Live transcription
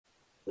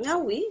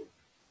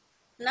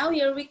Now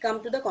here we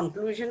come to the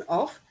conclusion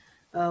of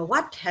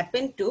what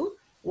happened to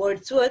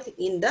Wordsworth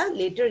in the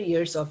later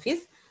years of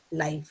his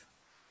life.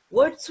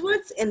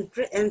 Wordsworth's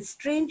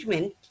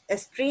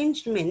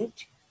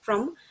estrangement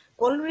from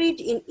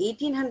Coleridge in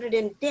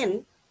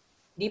 1810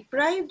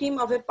 deprived him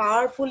of a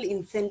powerful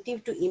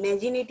incentive to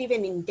imaginative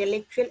and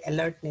intellectual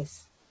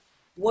alertness.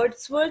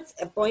 Wordsworth's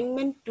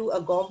appointment to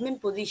a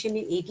government position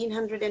in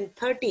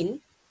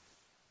 1813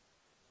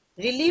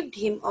 relieved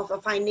him of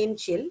a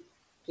financial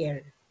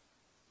care.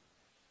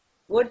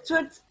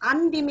 Wordsworth's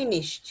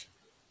undiminished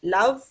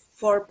love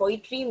for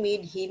poetry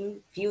made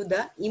him view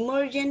the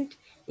emergent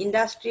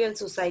industrial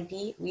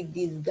society with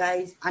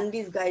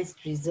undisguised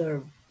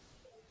reserve.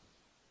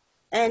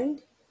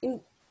 And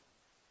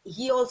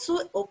he also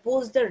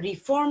opposed the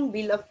Reform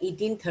Bill of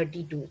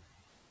 1832,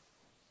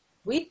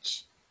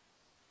 which,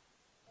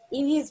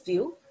 in his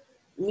view,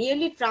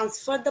 merely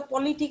transferred the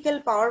political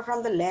power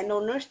from the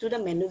landowners to the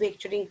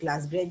manufacturing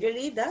class.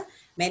 Gradually, the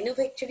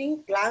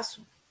manufacturing class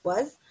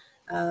was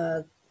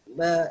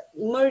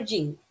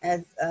emerging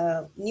as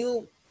a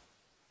new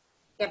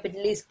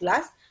capitalist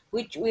class,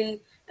 which will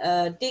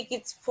take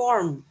its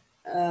form,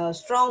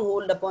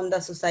 stronghold upon the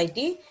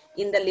society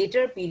in the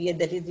later period,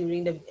 that is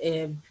during the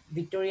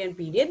Victorian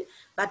period.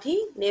 But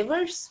he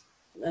never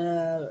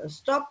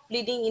stopped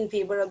pleading in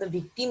favor of the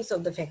victims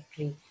of the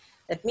factory.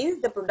 That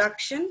means the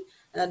production,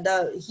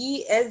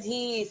 as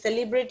he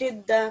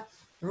celebrated the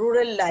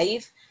rural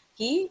life,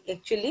 he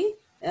actually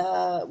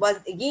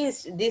was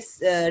against this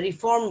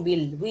reform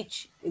bill,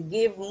 which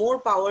gave more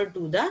power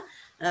to the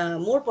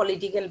more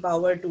political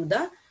power to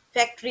the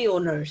factory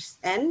owners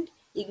and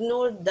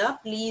ignored the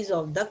pleas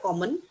of the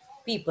common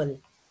people.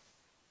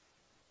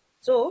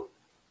 So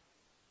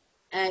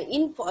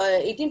in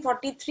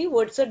 1843,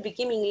 Wordsworth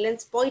became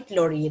England's poet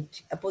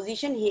laureate, a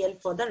position he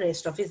held for the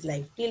rest of his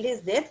life. Till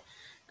his death,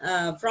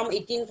 from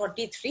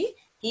 1843,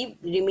 he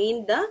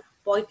remained the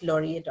poet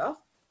laureate of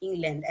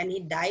England, and he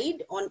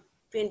died on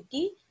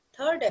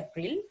 23rd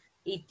April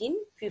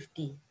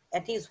 1850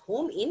 at his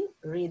home in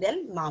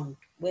Riddle Mount,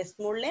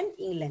 Westmoreland,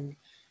 England,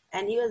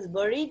 and he was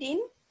buried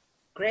in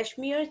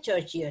Grashmere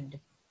churchyard.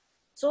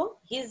 So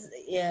his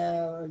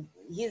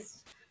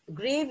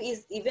grave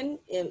is even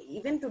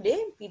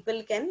today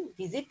people can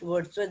visit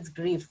Wordsworth's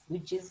grave,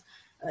 which is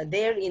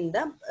there in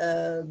the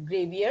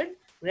graveyard,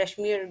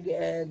 Grashmere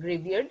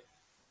graveyard,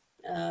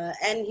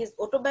 and his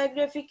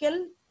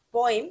autobiographical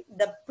poem,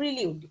 The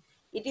Prelude.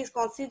 It is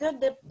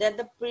considered that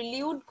the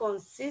prelude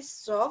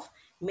consists of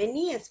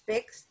many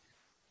aspects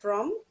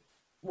from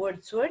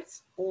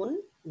Wordsworth's own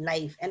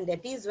life, and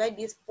that is why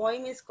this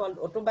poem is called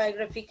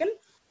autobiographical.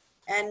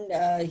 And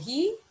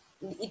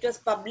it was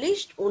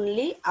published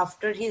only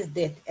after his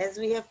death, as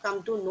we have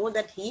come to know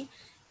that he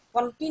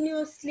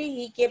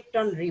kept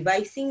on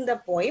revising the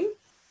poem.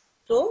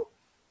 So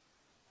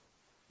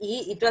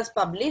it was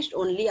published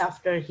only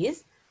after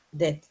his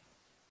death.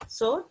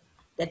 So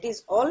that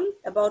is all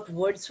about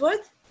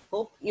Wordsworth.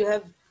 Hope you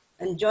have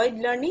enjoyed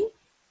learning.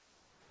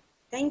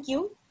 Thank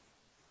you.